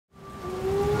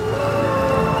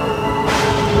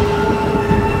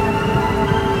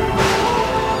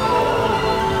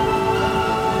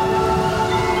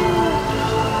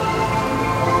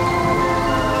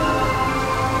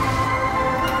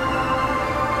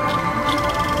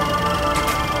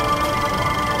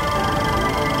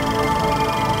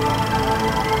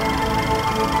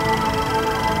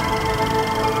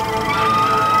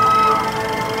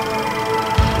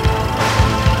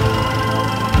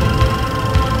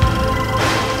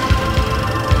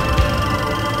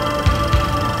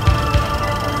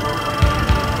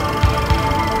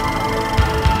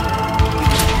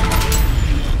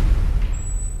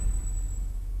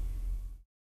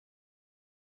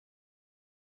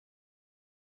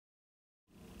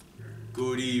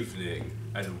Good evening,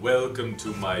 and welcome to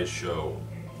my show.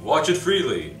 Watch it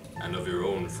freely, and of your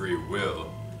own free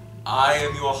will. I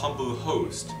am your humble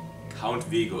host, Count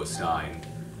Vigostein.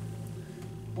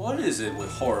 What is it with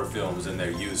horror films and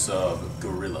their use of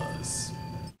gorillas?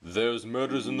 There's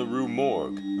murders in the Rue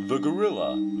Morgue, the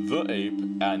gorilla, the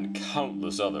ape, and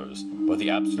countless others. But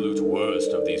the absolute worst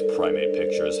of these primate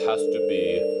pictures has to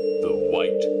be the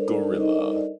white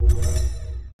gorilla.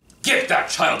 Get that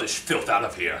childish filth out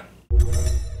of here!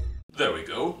 There we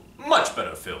go. Much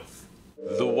better filth.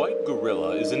 The white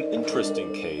gorilla is an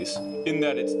interesting case in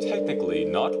that it's technically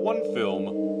not one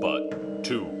film, but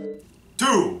two.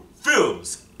 Two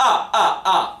films!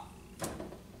 The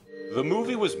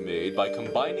movie was made by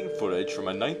combining footage from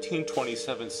a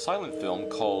 1927 silent film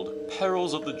called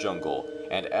Perils of the Jungle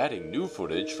and adding new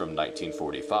footage from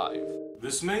 1945.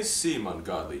 This may seem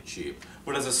ungodly cheap,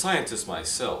 but as a scientist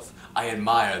myself, I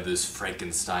admire this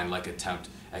Frankenstein-like attempt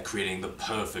at creating the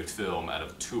perfect film out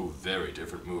of two very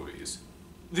different movies.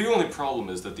 The only problem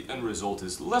is that the end result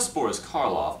is less Boris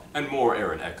Karloff and more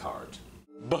Aaron Eckhart.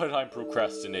 But I'm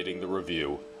procrastinating the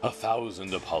review.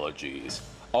 1,000 apologies.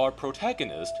 Our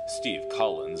protagonist, Steve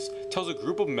Collins, tells a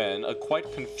group of men a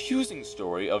quite confusing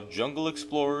story of jungle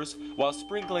explorers while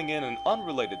sprinkling in an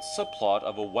unrelated subplot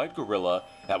of a white gorilla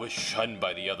that was shunned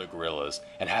by the other gorillas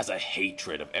and has a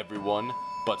hatred of everyone,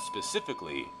 but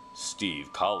specifically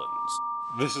Steve Collins.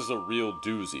 This is a real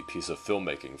doozy piece of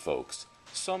filmmaking, folks.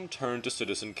 Some turn to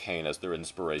Citizen Kane as their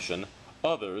inspiration,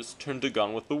 others turn to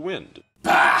Gone with the Wind.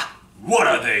 Bah! What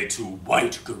are they to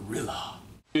white gorilla?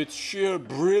 It's sheer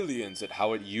brilliance at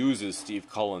how it uses Steve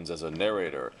Collins as a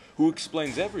narrator, who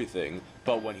explains everything,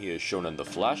 but when he is shown in the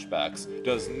flashbacks,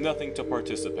 does nothing to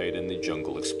participate in the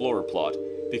Jungle Explorer plot,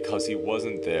 because he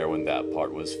wasn't there when that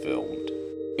part was filmed.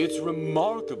 It's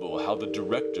remarkable how the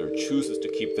director chooses to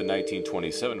keep the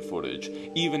 1927 footage,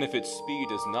 even if its speed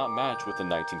does not match with the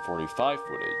 1945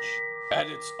 footage.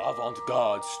 And its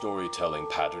avant-garde storytelling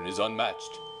pattern is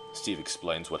unmatched. Steve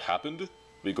explains what happened,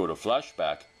 we go to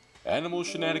flashback, animal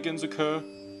shenanigans occur,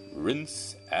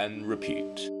 rinse and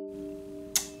repeat.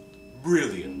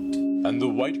 Brilliant. And the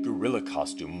white gorilla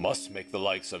costume must make the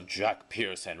likes of Jack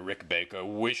Pierce and Rick Baker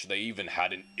wish they even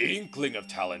had an inkling of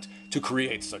talent to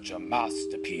create such a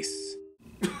masterpiece.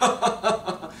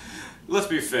 Let's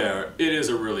be fair, it is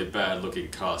a really bad looking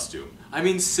costume. I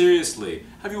mean seriously,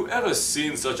 have you ever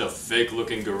seen such a fake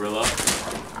looking gorilla?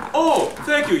 Oh,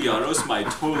 thank you Janos, my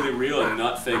totally real and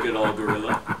not fake at all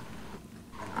gorilla.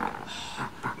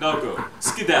 Now go.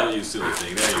 Skedaddle, you silly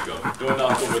thing. There you go. Don't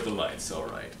knock over the lights.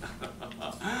 Alright.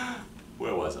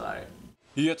 Where was I?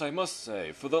 Yet I must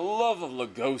say, for the love of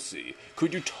Lugosi,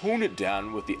 could you tone it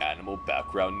down with the animal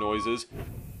background noises?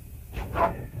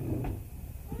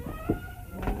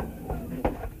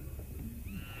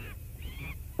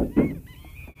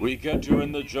 We get you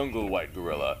in the jungle, white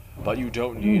gorilla, but you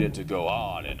don't need it to go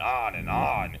on and on and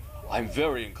on. I'm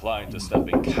very inclined to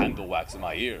stuffing candle wax in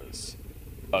my ears.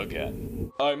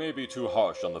 Again. I may be too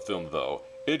harsh on the film, though.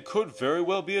 It could very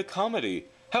well be a comedy.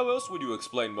 How else would you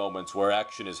explain moments where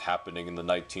action is happening in the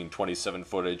 1927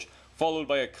 footage, followed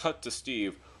by a cut to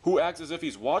Steve, who acts as if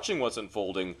he's watching what's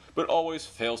unfolding, but always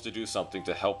fails to do something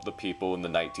to help the people in the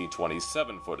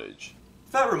 1927 footage?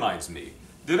 That reminds me.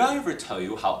 Did I ever tell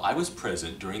you how I was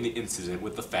present during the incident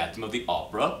with the Phantom of the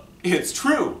Opera? It's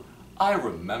true! I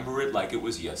remember it like it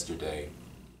was yesterday.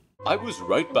 I was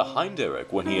right behind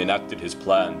Eric when he enacted his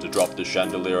plan to drop the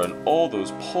chandelier on all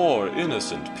those poor,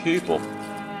 innocent people.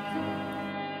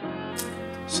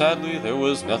 Sadly, there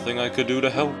was nothing I could do to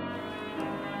help.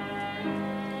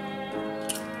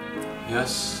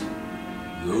 Yes,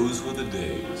 those were the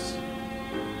days.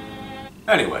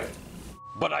 Anyway.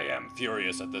 But I am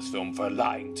furious at this film for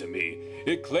lying to me.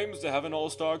 It claims to have an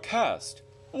all-star cast.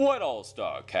 What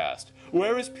all-star cast?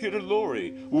 Where is Peter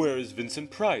Lorre? Where is Vincent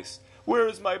Price? Where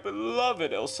is my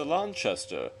beloved Elsa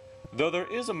Lanchester? Though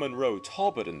there is a Monroe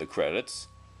Talbot in the credits.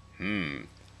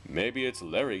 Maybe it's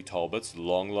Larry Talbot's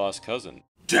long-lost cousin.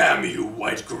 Damn you,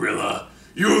 white gorilla!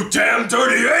 You damn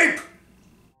dirty ape!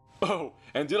 Oh,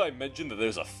 and did I mention that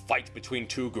there's a fight between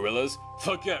two gorillas?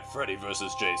 Forget Freddy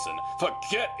vs. Jason,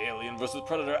 forget Alien vs.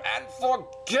 Predator, and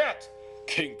forget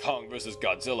King Kong vs.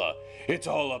 Godzilla. It's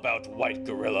all about white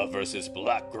gorilla versus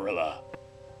black gorilla.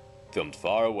 Filmed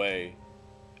far away,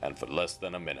 and for less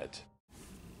than a minute.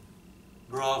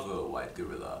 Bravo, white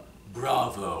gorilla.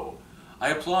 Bravo. I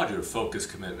applaud your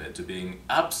focused commitment to being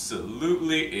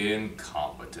absolutely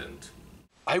incompetent.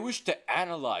 I wish to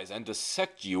analyze and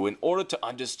dissect you in order to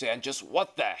understand just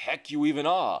what the heck you even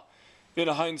are. In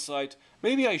hindsight,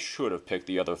 maybe I should have picked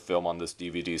the other film on this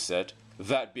DVD set,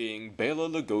 that being Bela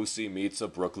Lugosi Meets a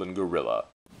Brooklyn Gorilla.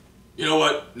 You know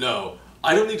what? No.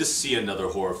 I don't need to see another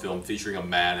horror film featuring a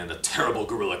man in a terrible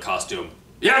gorilla costume.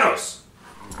 Janos!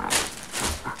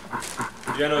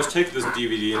 Janos, take this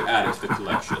DVD and add it to the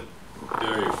collection.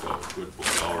 There you go. Good boy.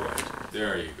 Alright.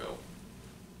 There you go.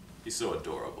 He's so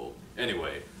adorable.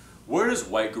 Anyway, where does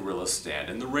White Gorilla stand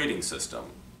in the rating system?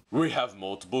 We have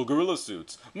multiple gorilla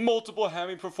suits, multiple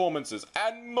hammy performances,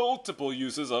 and multiple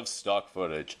uses of stock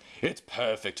footage. It's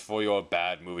perfect for your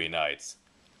bad movie nights.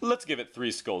 Let's give it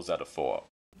 3 skulls out of 4.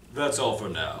 That's all for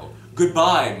now.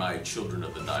 Goodbye, my children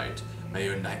of the night. May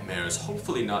your nightmares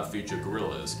hopefully not feature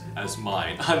gorillas, as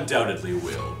mine undoubtedly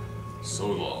will. So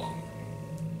long.